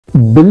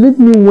Believe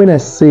me when I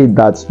say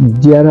that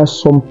there are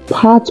some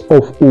parts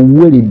of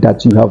Owerri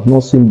that you have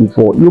not seen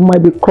before. You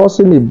might be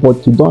crossing it,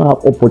 but you don't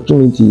have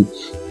opportunity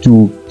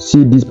to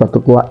see this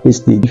particular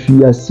estate. If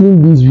you are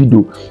seeing this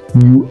video,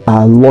 you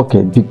are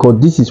lucky,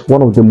 because this is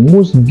one of the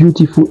most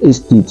beautiful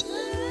estates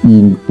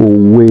in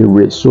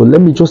Owerri. So let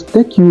me just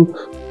take you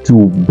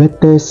to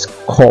Bethels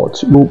Court.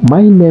 So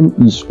my name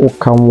is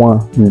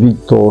Okanwa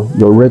Victor,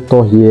 your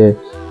rector here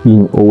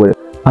in Owerri.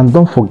 And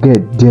don't forget,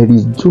 there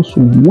is just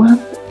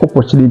one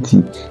opportunity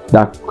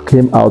that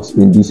came out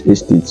in this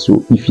estate.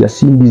 So if you are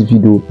seeing this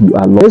video, you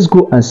are lucky. Let's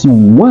go and see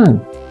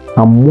one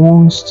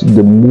amongst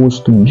the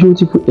most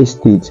beautiful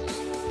estates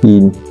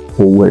in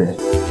Owerri.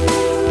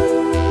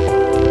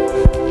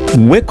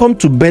 Welcome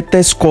to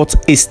Bethels Court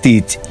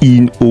Estate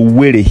in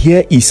Owerri.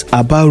 Here is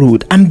Aba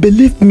Road, and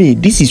believe me,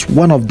 this is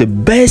one of the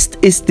best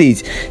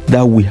estates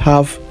that we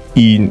have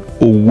in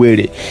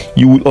Owerri.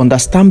 You will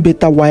understand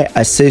better why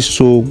I say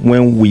so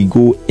when we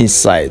go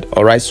inside.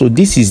 All right, so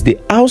this is the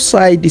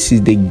outside, this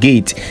is the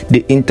gate,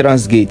 the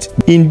entrance gate.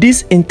 In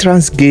this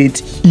entrance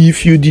gate,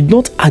 if you did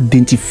not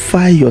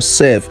identify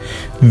yourself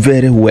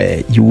very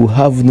well, you will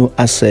have no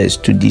access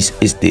to this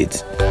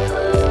estate.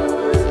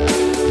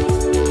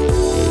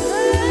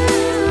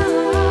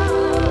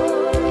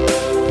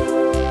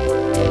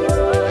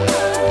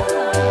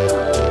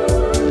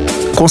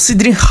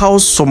 Considering how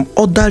some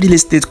other real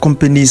estate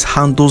companies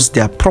handles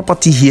their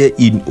property here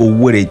in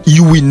Owerri,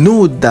 you will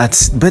know that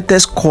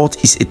Bethels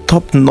Court is a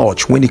top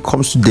notch when it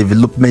comes to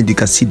development. You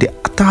can see the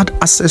third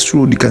access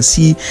road, you can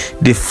see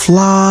the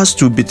flowers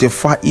to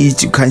beautify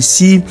it, you can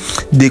see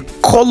the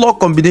color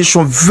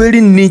combination. Very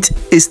neat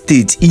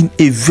estate in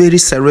a very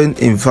serene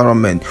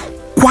environment,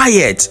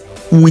 quiet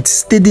with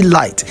steady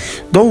light.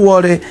 Don't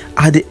worry,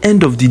 at the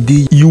end of the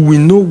day, you will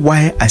know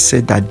why I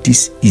said that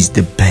this is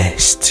the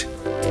best.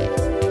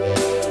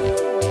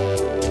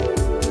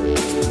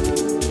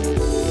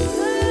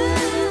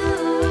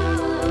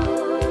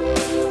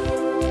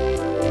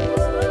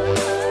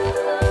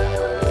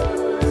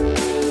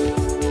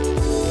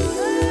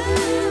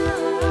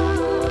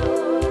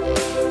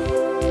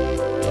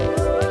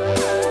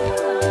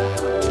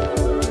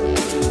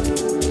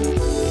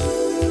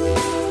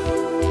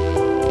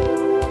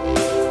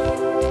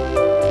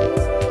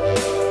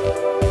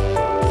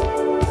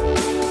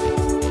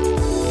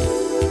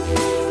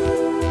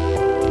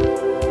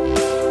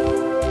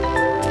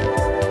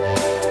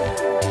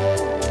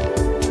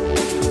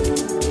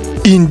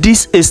 In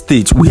this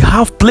estate, we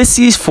have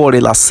places for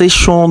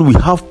relaxation, we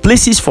have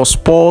places for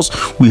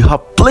sports, we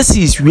have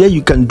places where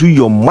you can do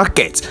your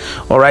market.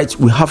 All right,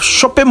 we have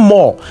shopping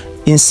mall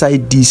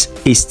inside this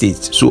estate.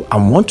 So I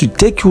want to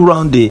take you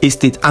around the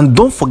estate, and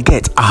don't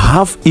forget, I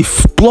have a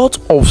plot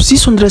of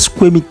 600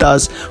 square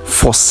meters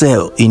for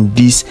sale in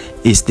this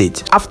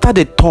estate. After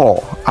the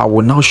tour, I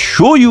will now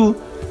show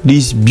you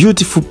this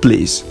beautiful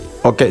place.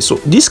 Okay, so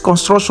this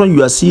construction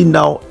you are seeing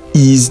now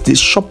is the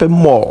shopping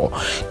mall.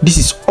 This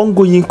is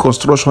ongoing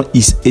construction,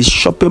 is a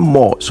shopping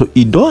mall, so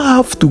you don't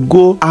have to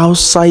go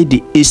outside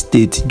the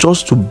estate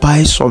just to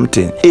buy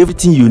something.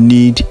 Everything you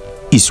need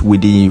is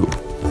within you.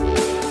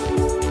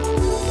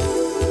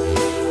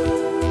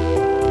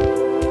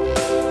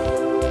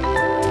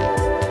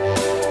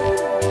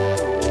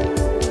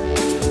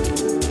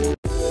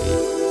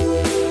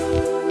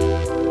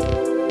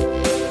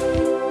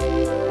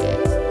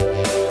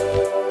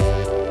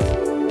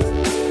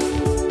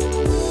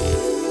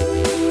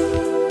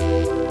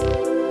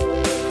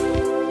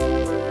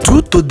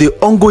 Due to the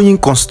ongoing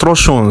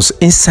constructions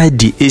inside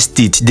the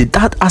estate,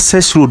 that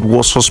access road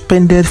was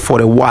suspended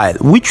for a while,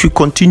 which will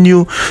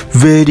continue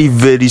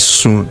very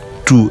soon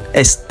to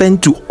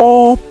extend to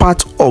all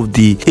parts of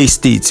the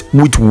estate.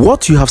 With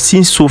what you have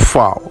seen so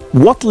far,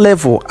 what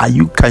level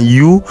can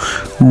you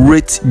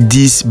rate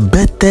this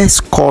Bethels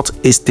Court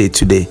estate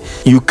today?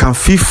 You can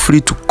feel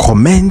free to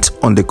comment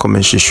on the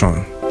comment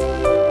section.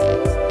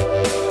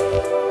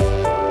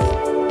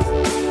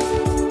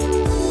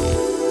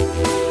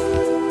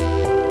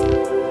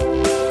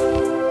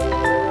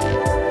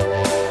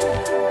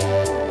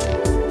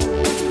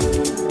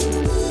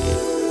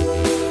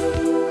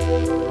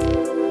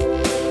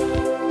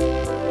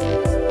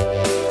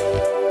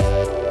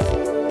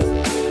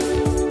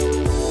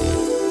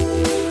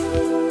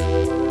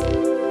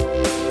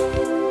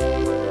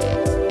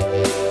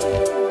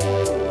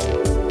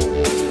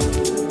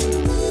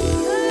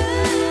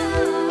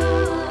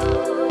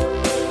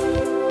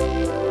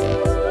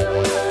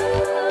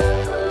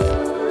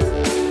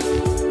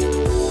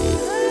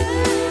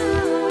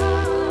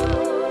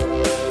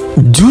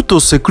 Due to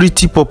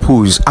security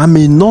purpose, I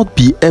may not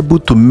be able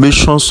to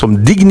mention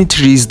some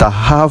dignitaries that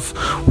have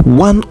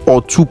one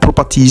or two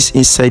properties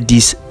inside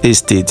this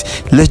estate.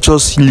 Let's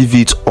just leave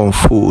it on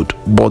fold.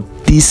 But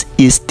this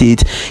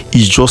estate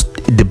is just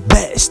the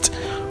best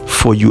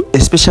for you,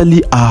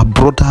 especially our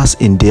brothers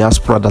in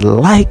diaspora that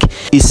like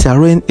a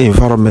serene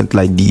environment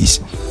like this.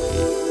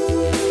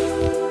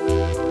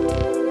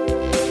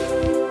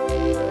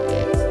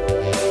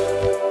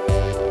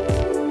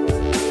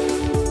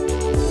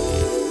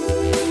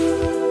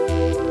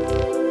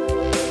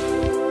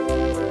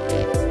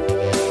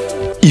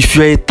 if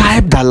you're a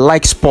type that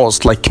likes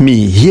sports like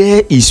me,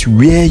 here is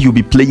where you'll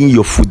be playing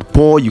your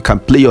football. You can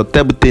play your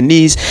table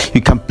tennis,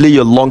 you can play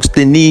your long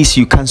tennis,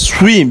 you can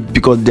swim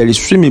because there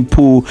is swimming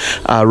pool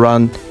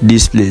around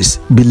this place.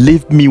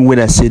 Believe me when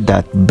I say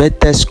that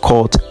Bethels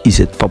Court is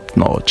a top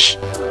notch.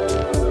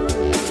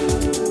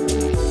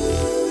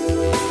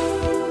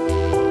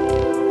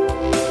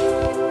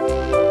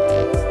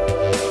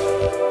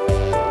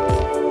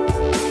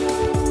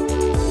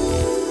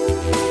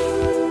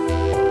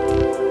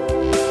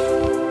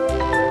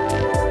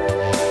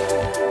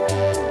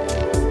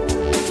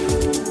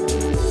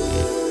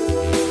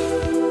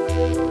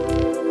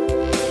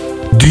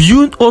 Do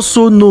you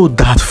also know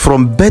that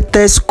from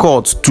Bethels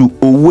Court to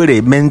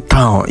Owerri main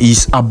town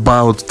is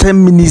about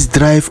 10 minutes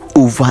drive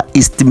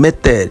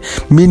overestimated,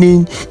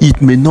 meaning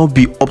it may not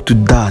be up to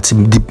that.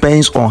 It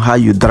depends on how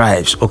you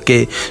drive.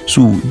 Okay,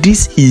 so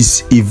this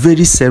is a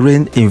very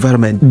serene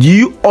environment. Do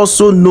you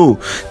also know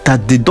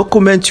that the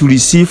document you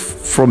receive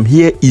from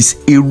here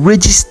is a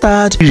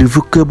registered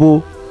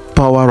irrevocable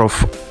power of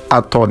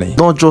attorney,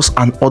 not just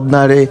an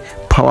ordinary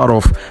power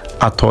of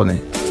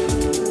attorney?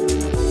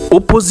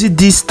 Opposite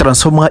this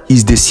transformer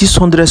is the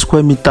 600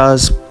 square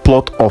meters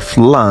plot of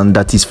land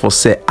that is for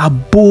sale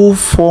above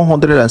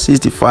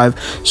 465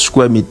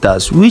 square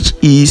meters, which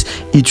is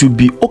it will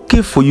be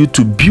okay for you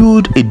to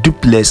build a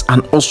duplex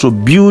and also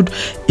build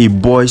a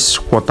boys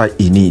quarter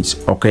in it.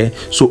 Okay,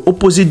 so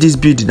opposite this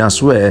building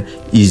as well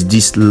is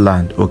this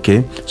land.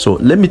 Okay, so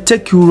let me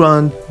take you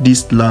around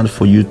this land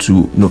for you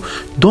to know.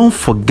 Don't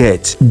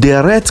forget,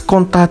 direct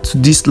contact to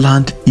this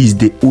land is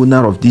the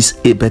owner of this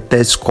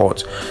Bethels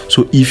Court.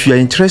 So if you are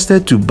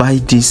interested to buy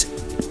this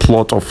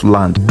plot of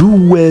land,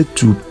 do well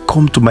to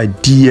come to my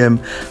DM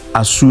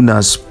as soon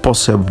as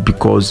possible,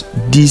 because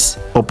this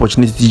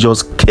opportunity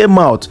just came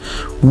out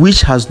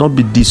which has not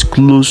been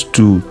disclosed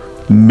to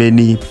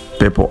many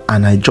people,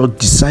 and I just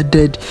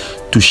decided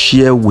to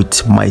share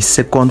with my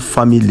second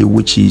family,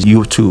 which is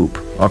YouTube.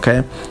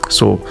 Okay,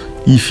 so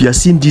if you are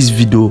seeing this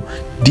video,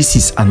 this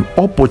is an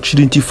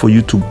opportunity for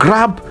you to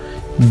grab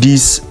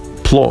this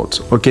plot.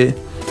 Okay,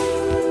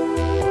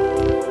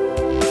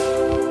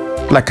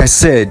 like I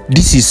said,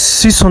 this is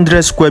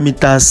 600 square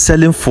meters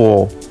selling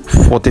for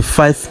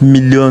 45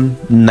 million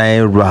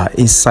naira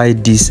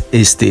inside this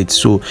estate.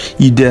 So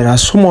if there are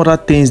some other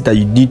things that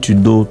you need to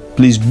know,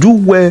 please do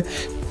well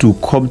to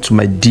come to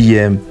my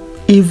DM.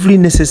 Every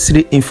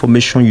necessary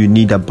information you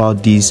need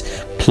about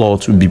this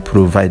plot will be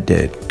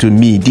provided. To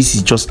me, this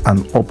is just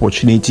an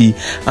opportunity,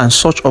 and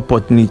such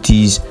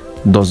opportunities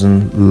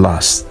doesn't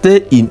last.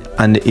 Stay in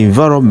an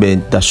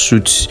environment that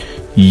suits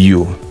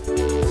you.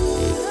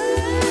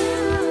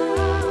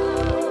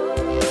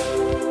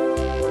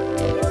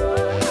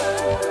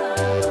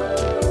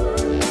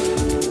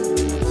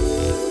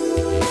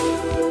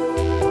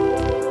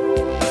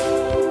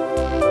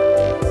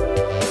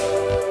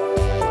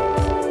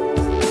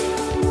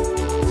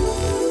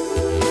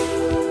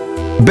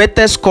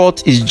 Bethels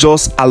Court is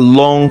just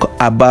along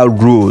Aba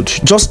Road,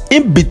 just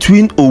in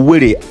between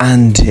Owerri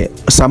and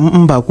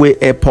Mbakwe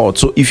Airport.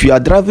 So if you are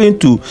driving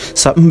to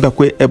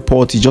Mbakwe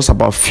Airport, it's just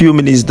about few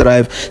minutes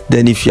drive.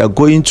 Then if you are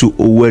going to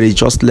Owerri,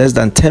 just less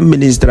than 10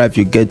 minutes drive,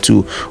 you get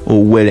to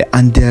Owerri,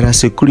 and there are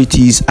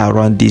securities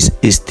around this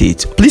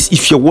estate. Please,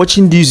 if you're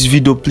watching this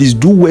video, please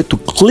do well to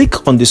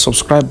click on the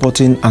subscribe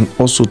button and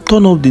also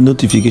turn off the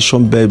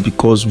notification bell,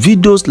 because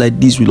videos like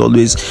this will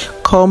always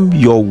come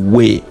your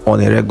way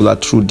on a regular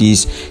through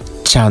this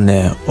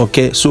channel.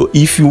 Okay, so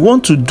if you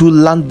want to do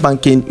land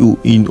banking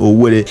in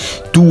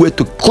Owerri, do well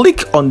to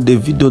click on the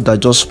video that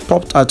just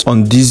popped out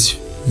on this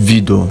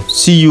video.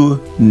 See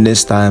you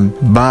next time.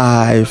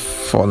 Bye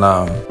for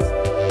now.